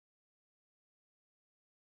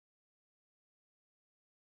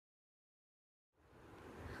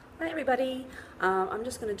Hi everybody, I'm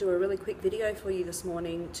just going to do a really quick video for you this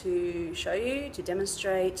morning to show you, to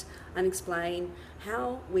demonstrate and explain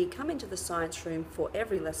how we come into the science room for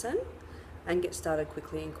every lesson and get started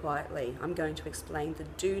quickly and quietly. I'm going to explain the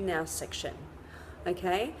Do Now section.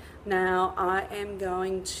 Okay, now I am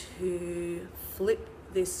going to flip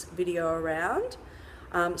this video around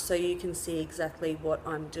so you can see exactly what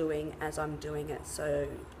I'm doing as I'm doing it. So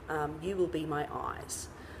you will be my eyes.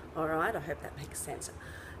 Alright, I hope that makes sense.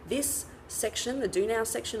 This section, the Do Now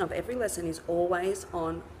section of every lesson, is always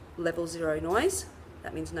on level 0 noise.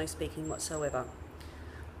 That means no speaking whatsoever.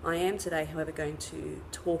 I am today, however, going to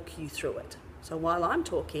talk you through it. So while I'm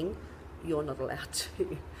talking, you're not allowed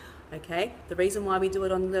to. Okay? The reason why we do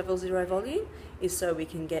it on level 0 volume is so we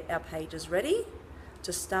can get our pages ready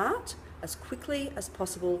to start as quickly as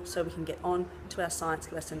possible so we can get on to our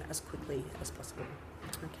science lesson as quickly as possible.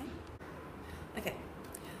 Okay? Okay.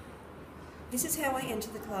 This is how I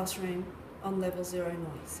enter the classroom on level 0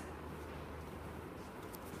 noise.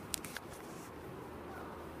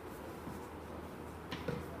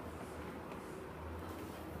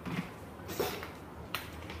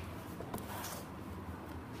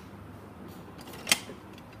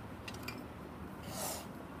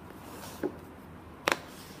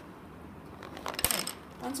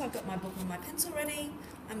 Once I've got my book and my pencil ready,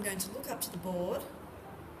 I'm going to look up to the board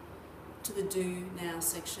to the Do Now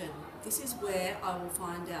section. This is where I will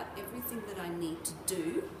find out everything that I need to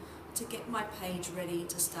do to get my page ready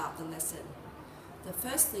to start the lesson. The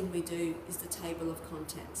first thing we do is the table of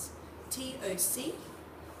contents. TOC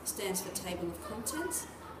stands for table of contents,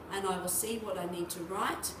 and I will see what I need to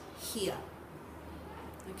write here.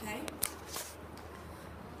 Okay?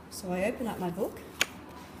 So I open up my book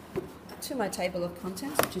to my table of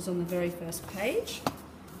contents, which is on the very first page,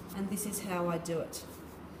 and this is how I do it.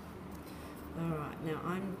 Alright, now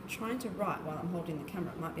I'm trying to write while I'm holding the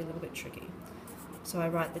camera. It might be a little bit tricky. So I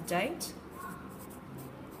write the date,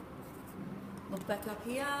 look back up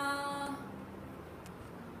here,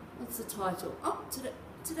 what's the title? Oh,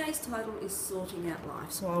 today's title is Sorting Out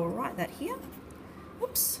Life. So I will write that here.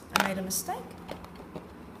 Oops, I made a mistake.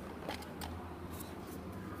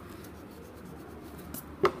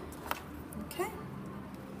 Okay.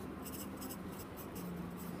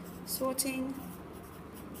 Sorting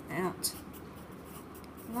Out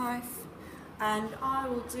Life, and I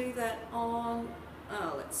will do that on,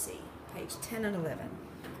 let's see, page 10 and 11.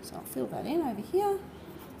 So I'll fill that in over here.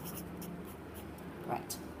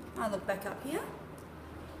 Great. I look back up here,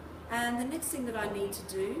 and the next thing that I need to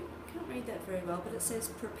do, can't read that very well, but it says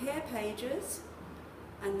prepare pages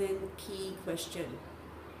and then key question.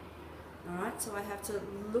 Alright, so I have to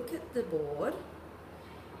look at the board.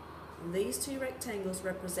 These two rectangles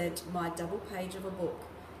represent my double page of a book.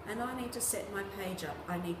 And I need to set my page up.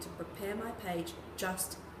 I need to prepare my page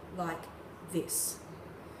just like this.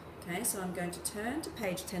 Okay, so I'm going to turn to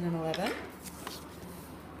page 10 and 11.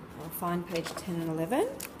 I'll find page 10 and 11.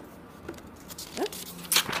 Oh,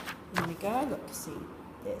 there we go, look, see,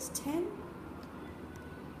 there's 10.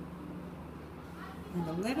 And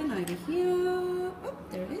 11 over here. Oh,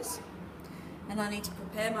 there it is. And I need to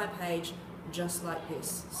prepare my page just like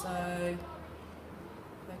this. So,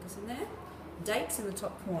 focus in there. Dates in the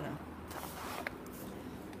top corner.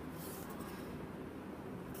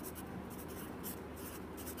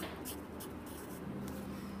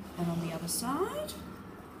 And on the other side,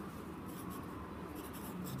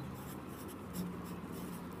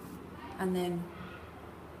 and then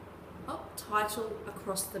title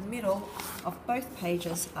across the middle of both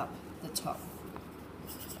pages up the top.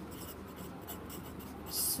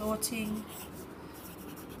 Sorting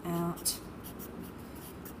Out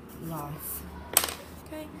Life.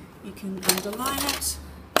 Okay, you can underline it,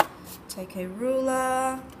 take a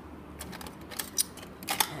ruler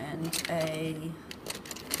and a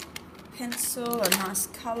pencil, a nice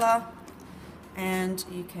colour, and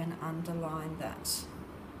you can underline that.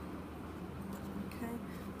 Okay,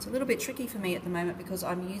 it's a little bit tricky for me at the moment because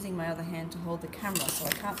I'm using my other hand to hold the camera, so I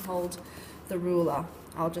can't hold the ruler.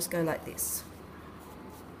 I'll just go like this.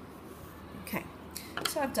 Okay,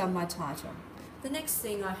 so I've done my title. The next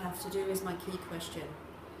thing I have to do is my key question.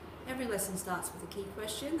 Every lesson starts with a key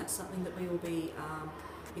question. That's something that we will be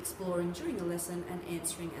exploring during the lesson and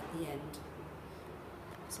answering at the end.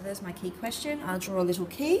 So there's my key question. I'll draw a little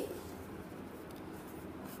key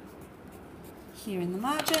here in the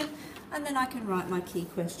margin, and then I can write my key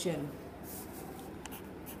question.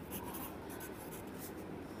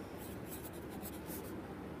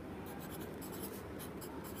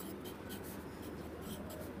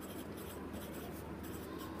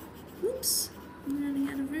 Oops, I'm running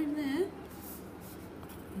out of room there.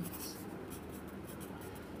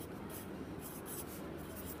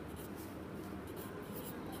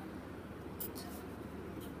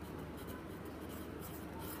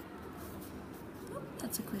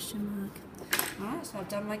 That's a question mark. Alright, so I've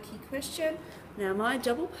done my key question. Now my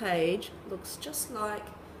double page looks just like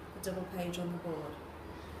the double page on the board.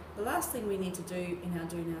 The last thing we need to do in our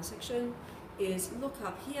Do Now section is look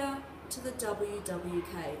up here to the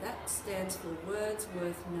WWK. That stands for Words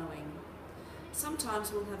Worth Knowing.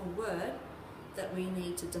 Sometimes we'll have a word that we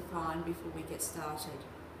need to define before we get started.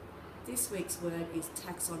 This week's word is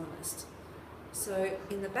taxonomist. So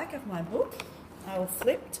in the back of my book, I will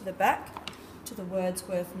flip to the back to the Words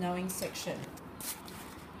Worth Knowing section.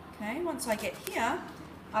 Okay, once I get here,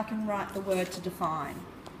 I can write the word to define.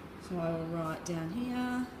 So I will write down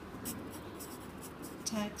here,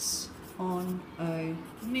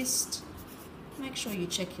 taxonomist. Make sure you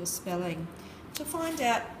check your spelling. To find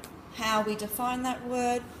out how we define that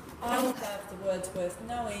word, I will have the Words Worth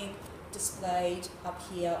Knowing displayed up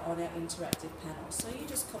here on our interactive panel. So you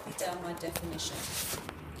just copy down my definition.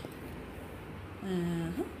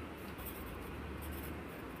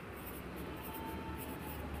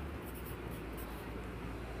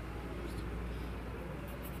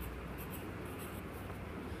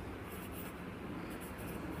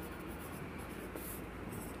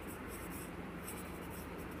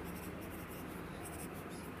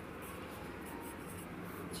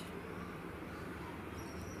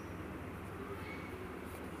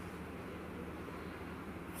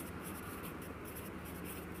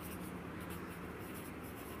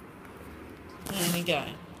 There we go.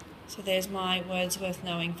 So there's my Words Worth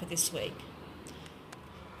Knowing for this week.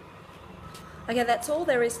 Okay, that's all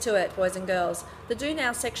there is to it, boys and girls. The Do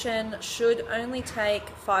Now section should only take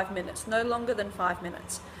 5 minutes, no longer than 5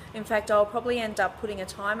 minutes. In fact, I'll probably end up putting a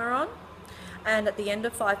timer on, and at the end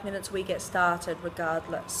of 5 minutes we get started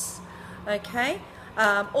regardless. Okay,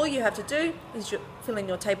 all you have to do is fill in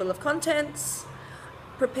your table of contents,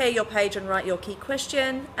 prepare your page and write your key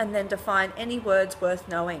question, and then define any words worth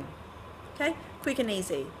knowing. Okay, quick and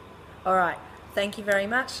easy. All right, thank you very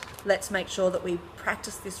much. Let's make sure that we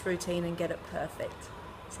practice this routine and get it perfect.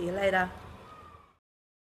 See you later.